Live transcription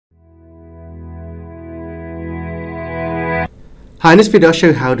Hi, in this video I'll show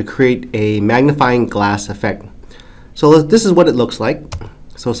you how to create a magnifying glass effect. So this is what it looks like.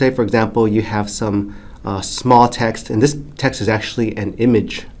 So say for example you have some small text, and this text is actually an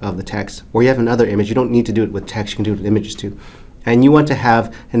image of the text, or you have another image. You don't need to do it with text, you can do it with images too. And you want to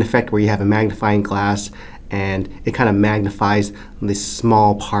have an effect where you have a magnifying glass and it kind of magnifies the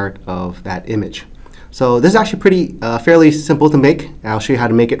small part of that image. So this is actually pretty fairly simple to make. I'll show you how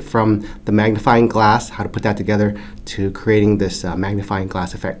to make it from the magnifying glass, how to put that together to creating this magnifying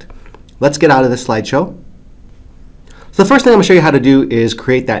glass effect. Let's get out of this slideshow. So the first thing I'm going to show you how to do is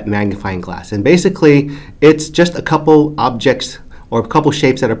create that magnifying glass. And basically it's just a couple objects or a couple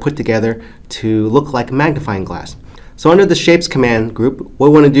shapes that are put together to look like a magnifying glass. So under the shapes command group, what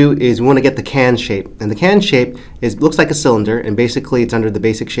we want to do is we want to get the can shape. And the can shape looks like a cylinder, and basically it's under the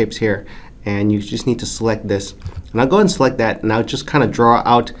basic shapes here. And you just need to select this. And I'll go ahead and select that, and I'll just kind of draw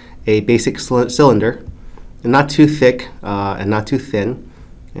out a basic cylinder, and not too thick and not too thin.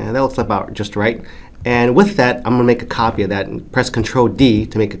 And that looks about just right. And with that, I'm going to make a copy of that and press Control D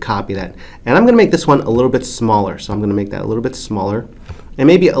to make a copy of that. And I'm going to make this one a little bit smaller. So I'm going to make that a little bit smaller and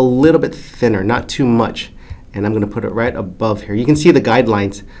maybe a little bit thinner, not too much. And I'm going to put it right above here. You can see the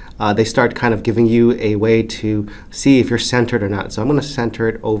guidelines. They start kind of giving you a way to see if you're centered or not. So I'm going to center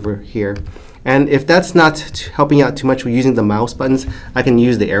it over here. And if that's not helping out too much with using the mouse buttons, I can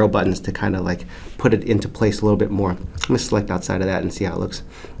use the arrow buttons to kind of like put it into place a little bit more. I'm going to select outside of that and see how it looks.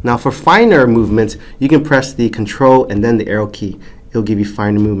 Now for finer movements, you can press the Control and then the arrow key. It'll give you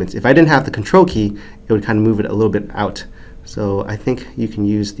finer movements. If I didn't have the Control key, it would kind of move it a little bit out. So I think you can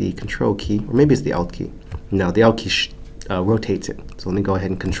use the Control key, or maybe it's the Alt key. No, the Alt key rotates it. So let me go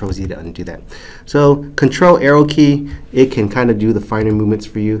ahead and Control Z to undo that. So Control arrow key, it can kind of do the finer movements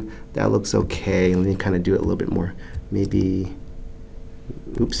for you. That looks okay. Let me kind of do it a little bit more. Maybe,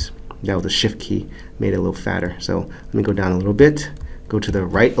 oops, that was the Shift key, made it a little fatter. So let me go down a little bit, go to the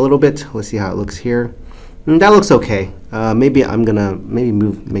right a little bit. Let's see how it looks here. That looks okay. Maybe I'm gonna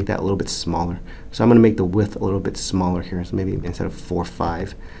make that a little bit smaller. So I'm gonna make the width a little bit smaller here. So maybe instead of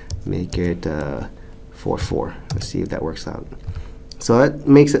 4.5, make it 4.4. Let's see if that works out. So that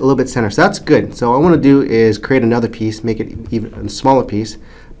makes it a little bit center. So that's good. So what I want to do is create another piece, make it even a smaller piece,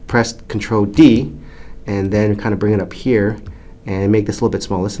 press Control D, and then kind of bring it up here and make this a little bit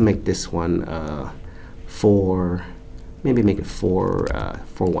smaller. Let's make this one maybe make it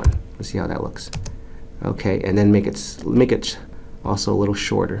 4.1. Let's see how that looks. Okay, and then make it also a little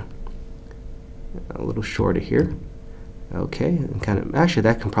shorter here. Okay, and kind of actually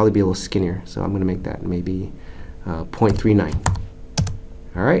that can probably be a little skinnier, so I'm going to make that maybe 0.39.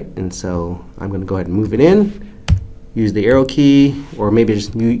 All right, and so I'm going to go ahead and move it in, use the arrow key, or maybe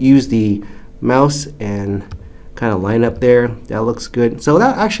just use the mouse and kind of line up there. That looks good. So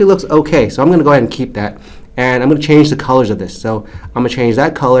that actually looks okay. So I'm going to go ahead and keep that, and I'm going to change the colors of this. So I'm going to change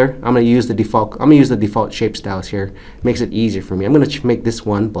that color. I'm going to use the default shape styles here. It makes it easier for me. I'm going to make this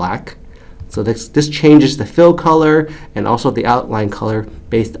one black. So this changes the fill color and also the outline color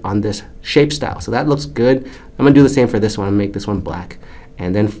based on this shape style. So that looks good. I'm going to do the same for this one. I'm going to make this one black.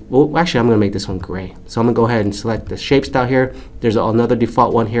 And then, well, actually, I'm going to make this one gray. So I'm going to go ahead and select the shape style here. There's another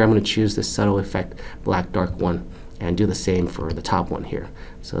default one here. I'm going to choose the subtle effect, black dark one, and do the same for the top one here.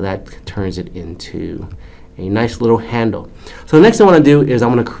 So that turns it into a nice little handle. So the next thing I want to do is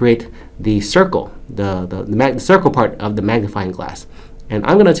I'm going to create the circle, the circle part of the magnifying glass. And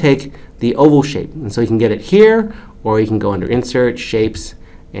I'm going to take the oval shape. And so you can get it here, or you can go under Insert, Shapes,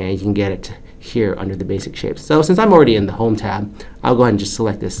 and you can get it here under the basic shapes. So since I'm already in the Home tab, I'll go ahead and just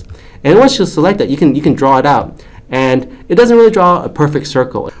select this. And once you select it, you can draw it out. And it doesn't really draw a perfect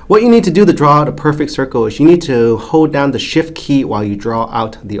circle. What you need to do to draw out a perfect circle is you need to hold down the Shift key while you draw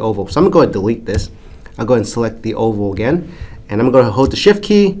out the oval. So I'm going to go ahead and delete this. I'll go ahead and select the oval again. And I'm going to hold the Shift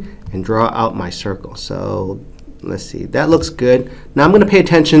key and draw out my circle. So let's see, that looks good. Now I'm going to pay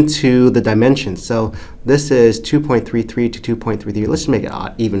attention to the dimensions. So this is 2.33 to 2.33. Let's just make it an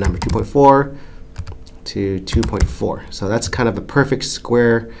odd even number, 2.4 to 2.4. So that's kind of a perfect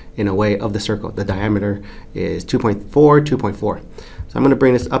square in a way of the circle. The diameter is 2.4, 2.4. So I'm going to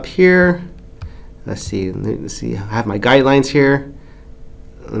bring this up here. Let's see, I have my guidelines here.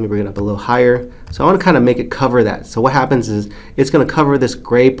 Let me bring it up a little higher. So I want to kind of make it cover that. So what happens is it's going to cover this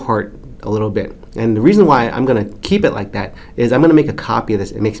gray part a little bit. And the reason why I'm going to keep it like that is I'm going to make a copy of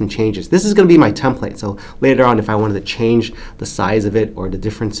this and make some changes. This is going to be my template. So later on, if I wanted to change the size of it or the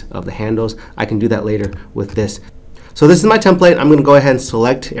difference of the handles, I can do that later with this. So this is my template. I'm going to go ahead and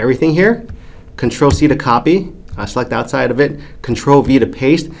select everything here. Control C to copy. Select outside of it. Control V to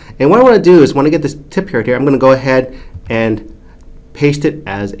paste. And what I want to do is when I get this tip here, I'm going to go ahead and paste it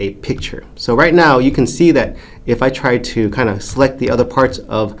as a picture. So right now you can see that if I try to kind of select the other parts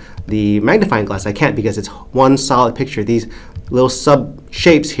of the magnifying glass, I can't because it's one solid picture. These little sub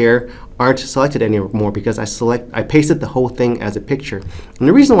shapes here aren't selected anymore because I pasted the whole thing as a picture. And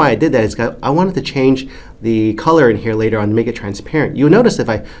the reason why I did that is I wanted to change the color in here later on to make it transparent. You'll notice if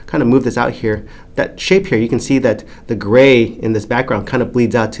I kind of move this out here, that shape here, you can see that the gray in this background kind of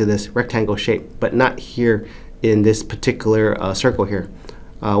bleeds out to this rectangle shape, but not here in this particular circle here.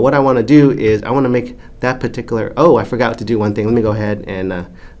 What I want to do is I want to make that particular, oh, I forgot to do one thing. Let me go ahead and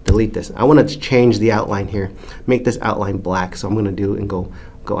delete this. I want to change the outline here, make this outline black. So I'm going to do and go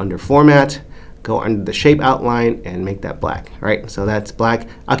under Format, go under the Shape Outline, and make that black. All right, so that's black.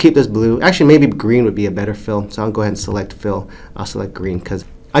 I'll keep this blue. Actually, maybe green would be a better fill. So I'll go ahead and select fill. I'll select green because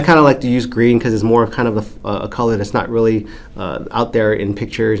I kind of like to use green because it's more kind of a color that's not really out there in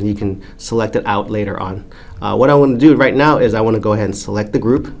pictures, and you can select it out later on. What I want to do right now is I want to go ahead and select the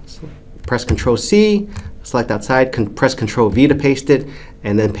group, press Control C, select outside, press Control V to paste it,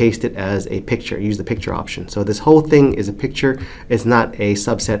 and then paste it as a picture. Use the picture option. So this whole thing is a picture. It's not a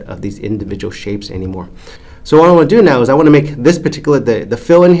subset of these individual shapes anymore. So what I want to do now is I want to make this particular, the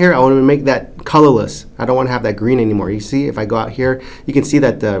fill in here, I want to make that colorless. I don't want to have that green anymore. You see, if I go out here, you can see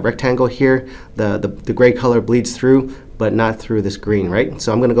that the rectangle here, the gray color bleeds through, but not through this green, right?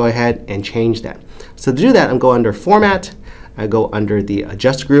 So I'm going to go ahead and change that. So to do that, I'm going under Format, I go under the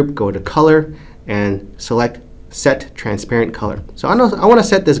Adjust group, go to Color, and select Set Transparent Color. So I want to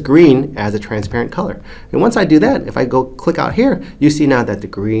set this green as a transparent color. And once I do that, if I go click out here, you see now that the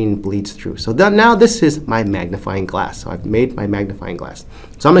green bleeds through. So now this is my magnifying glass. So I've made my magnifying glass.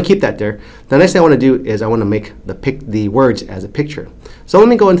 So I'm going to keep that there. The next thing I want to do is I want to make the words as a picture. So let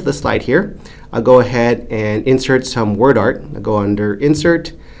me go into the slide here. I'll go ahead and insert some word art. I'll go under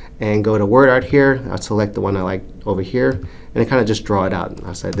Insert and go to Word Art here. I'll select the one I like over here and kind of just draw it out.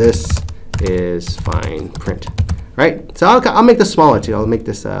 I'll say this is fine print. Right? So I'll make this smaller too. I'll make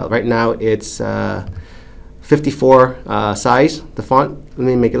this, right now it's 54 size, the font. Let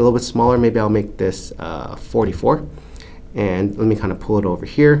me make it a little bit smaller. Maybe I'll make this 44. And let me kind of pull it over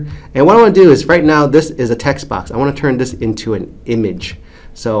here. And what I want to do is right now this is a text box. I want to turn this into an image.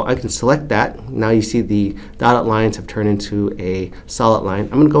 So I can select that. Now you see the dotted lines have turned into a solid line.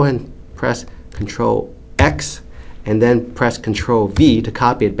 I'm going to go ahead and press Control X and then press Control V to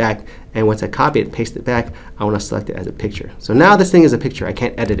copy it back. And once I copy it, paste it back, I want to select it as a picture. So now this thing is a picture. I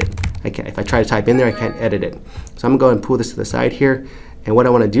can't edit it. If I try to type in there, I can't edit it. So I'm going to go ahead and pull this to the side here. And what I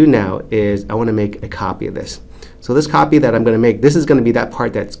want to do now is I want to make a copy of this. So this copy that I'm going to make, this is going to be that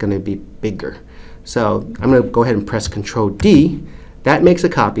part that's going to be bigger. So I'm going to go ahead and press Control D. That makes a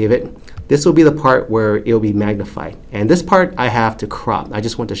copy of it. This will be the part where it will be magnified. And this part I have to crop. I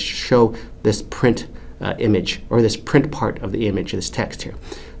just want to show this print image, or this print part of the image, this text here.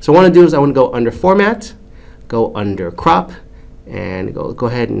 So what I want to do is I want to go under Format, go under Crop, and go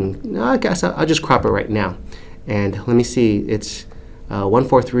ahead and, I guess I'll just crop it right now. And let me see, it's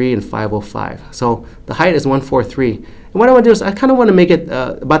 143 and 505. So the height is 143. And what I want to do is I kind of want to make it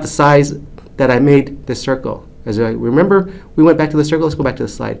about the size that I made this circle. As I remember, we went back to the circle. Let's go back to the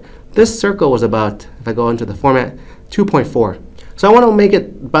slide. This circle was about, if I go into the Format, 2.4. So I want to make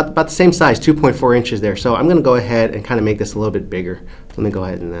it about the same size, 2.4 inches there. So I'm going to go ahead and kind of make this a little bit bigger. Let me go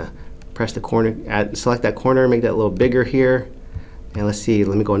ahead and press the corner, select that corner, make that a little bigger here. And let's see,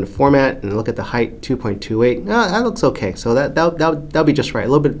 let me go into Format and look at the height, 2.28. That looks okay. So that'll be just right. A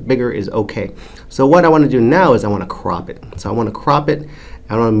little bit bigger is okay. So what I want to do now is I want to crop it. So I want to crop it.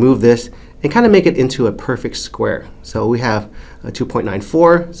 I want to move this and kind of make it into a perfect square. So we have a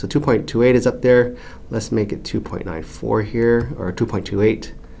 2.94, so 2.28 is up there. Let's make it 2.94 here, or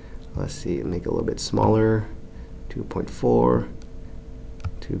 2.28. Let's see, make it a little bit smaller. 2.4,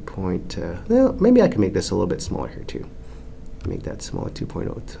 well, maybe I can make this a little bit smaller here too. Make that smaller,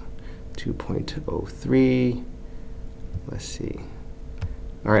 2.03. Let's see.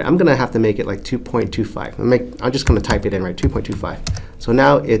 All right, I'm gonna have to make it like 2.25. I'm just gonna type it in, right, 2.25. So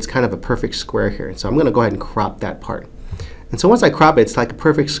now it's kind of a perfect square here. So I'm gonna go ahead and crop that part. And so once I crop it, it's like a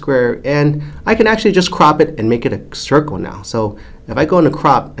perfect square, and I can actually just crop it and make it a circle now. So if I go into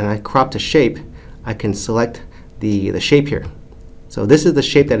crop and I crop the shape, I can select the shape here. So this is the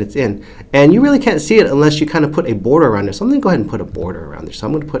shape that it's in. And you really can't see it unless you kind of put a border around there. So I'm going to go ahead and put a border around there. So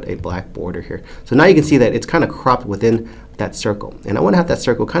I'm going to put a black border here. So now you can see that it's kind of cropped within that circle. And I want to have that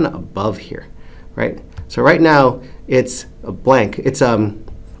circle kind of above here, right? So right now it's a blank. It's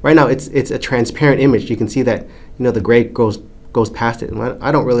right now it's a transparent image. You can see that, you know, the gray goes past it. And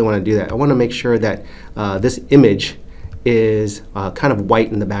I don't really want to do that. I want to make sure that this image is kind of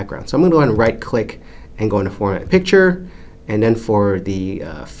white in the background. So I'm going to go ahead and right click and go into Format Picture. And then for the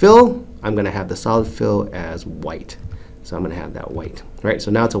fill, I'm going to have the solid fill as white. So I'm going to have that white, right?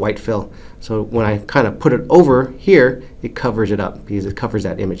 So now it's a white fill. So when I kind of put it over here, it covers it up because it covers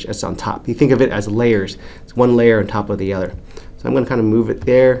that image that's on top. You think of it as layers. It's one layer on top of the other. So I'm going to kind of move it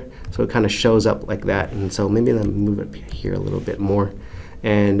there so it kind of shows up like that. And so maybe I'll move it here a little bit more.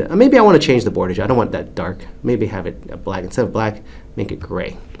 And maybe I want to change the borders. I don't want that dark. Maybe have it black. Instead of black, make it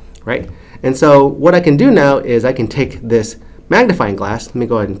gray, right? And so what I can do now is I can take this magnifying glass. Let me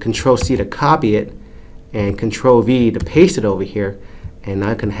go ahead and Control-C to copy it, and Control-V to paste it over here, and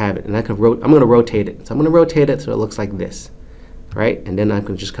I can have it. And I'm going to rotate it. So I'm going to rotate it so it looks like this, right? And then I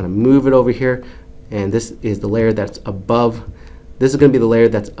can just kind of move it over here, and this is the layer that's above. This is going to be the layer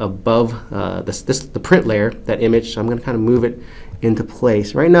that's above the print layer, that image. So I'm going to kind of move it into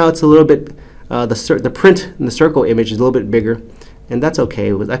place. Right now it's a little bit, the print in the circle image is a little bit bigger, and that's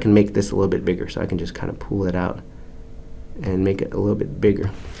okay. I can make this a little bit bigger, so I can just kind of pull it out and make it a little bit bigger.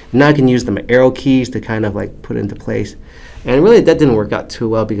 Now I can use the arrow keys to kind of like put it into place. And really that didn't work out too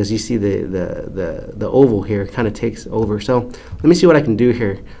well because you see the oval here kind of takes over. So let me see what I can do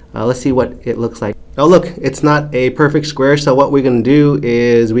here. Let's see what it looks like. Oh look, it's not a perfect square, so what we're going to do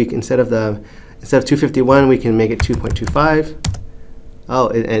is we can, instead of 251, we can make it 2.25. Oh,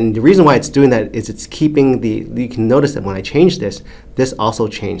 and the reason why it's doing that is it's keeping you can notice that when I change this also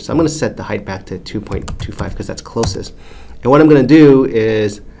changed. So I'm going to set the height back to 2.25 because that's closest. And what I'm going to do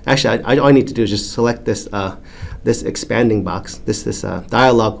is, actually, all I need to do is just select this this expanding box, this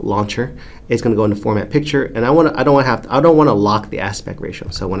dialog launcher. It's going to go into Format Picture, and I don't want to lock the aspect ratio.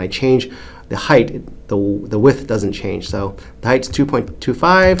 So when I change the height, the width doesn't change. So the height's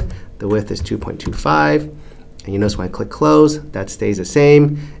 2.25, the width is 2.25. And you notice when I click close, that stays the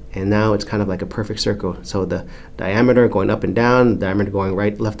same, and now it's kind of like a perfect circle. So the diameter going up and down, the diameter going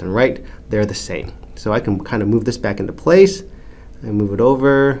right, left and right, they're the same. So I can kind of move this back into place and move it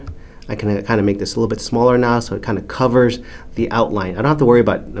over. I can kind of make this a little bit smaller now so it kind of covers the outline. I don't have to worry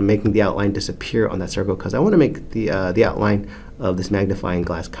about making the outline disappear on that circle because I want to make the outline of this magnifying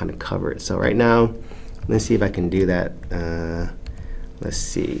glass kind of cover it. So right now, let's see if I can do that. Let's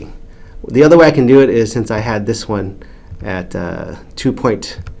see. The other way I can do it is, since I had this one at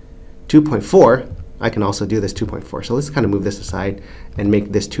 2.4, I can also do this 2.4. So let's kind of move this aside and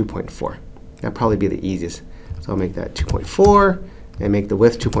make this 2.4. That'd probably be the easiest. So I'll make that 2.4 and make the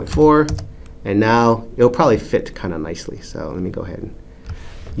width 2.4. And now it'll probably fit kind of nicely. So let me go ahead and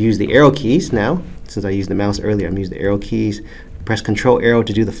use the arrow keys now. Since I used the mouse earlier, I'm using the arrow keys. Press Control Arrow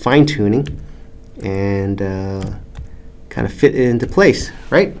to do the fine tuning. And kind of fit it into place,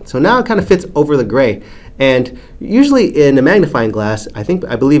 right? So now it kind of fits over the gray. And usually in a magnifying glass, I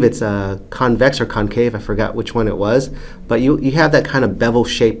believe it's convex or concave, I forgot which one it was, but you have that kind of bevel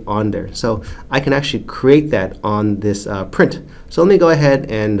shape on there. So I can actually create that on this print. So let me go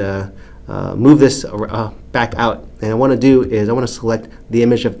ahead and move this back out. And I want to do is I want to select the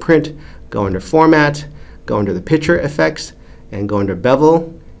image of print, go under Format, go under the Picture Effects, and go under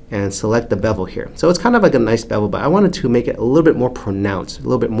Bevel, and select the bevel here. So it's kind of like a nice bevel, but I wanted to make it a little bit more pronounced, a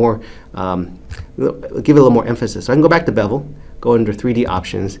little bit more, give it a little more emphasis. So I can go back to bevel, go under 3D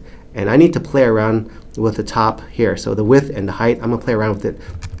options, and I need to play around with the top here. So the width and the height, I'm gonna play around with it.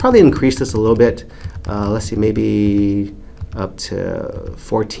 Probably increase this a little bit. Let's see, maybe up to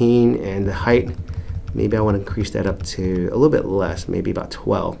 14, and the height, maybe I want to increase that up to a little bit less, maybe about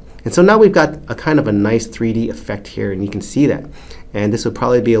 12. And so now we've got a kind of a nice 3D effect here, and you can see that. And this would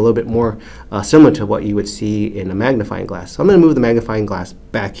probably be a little bit more similar to what you would see in a magnifying glass. So I'm going to move the magnifying glass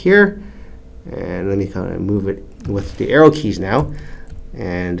back here, and let me kind of move it with the arrow keys now.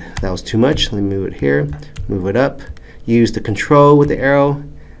 And that was too much. Let me move it here, move it up, use the control with the arrow,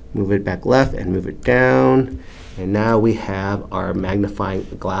 move it back left and move it down. And now we have our magnifying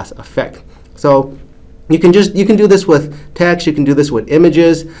glass effect. So you can do this with text, you can do this with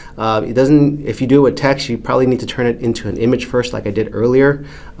images. If you do it with text, you probably need to turn it into an image first like I did earlier.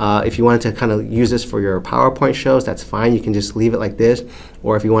 If you wanted to kind of use this for your PowerPoint shows, that's fine. You can just leave it like this.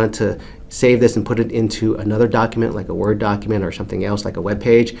 Or if you wanted to save this and put it into another document like a Word document or something else like a web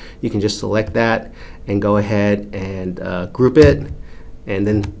page, you can just select that and go ahead and group it, and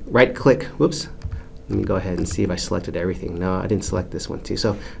then right click, whoops. Let me go ahead and see if I selected everything. No, I didn't select this one too.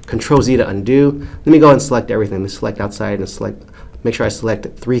 So Control Z to undo. Let me go and select everything. Let me select outside and make sure I select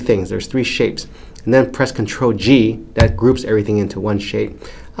 3 things. There's 3 shapes. And then press Control G. That groups everything into one shape.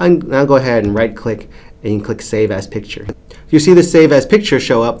 Now go ahead and right click and you can click Save as Picture. You see the Save as Picture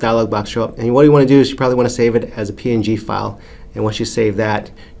show up, dialog box show up. And what you want to do is you probably want to save it as a PNG file. And once you save that,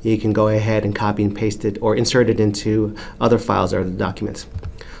 you can go ahead and copy and paste it or insert it into other files or other documents.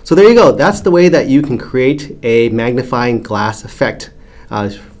 So there you go. That's the way that you can create a magnifying glass effect.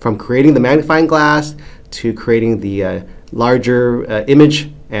 From creating the magnifying glass to creating the larger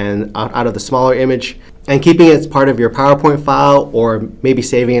image and out of the smaller image, and keeping it as part of your PowerPoint file, or maybe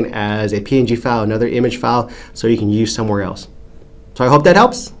saving it as a PNG file, another image file, so you can use somewhere else. So I hope that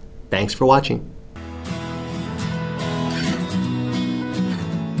helps. Thanks for watching.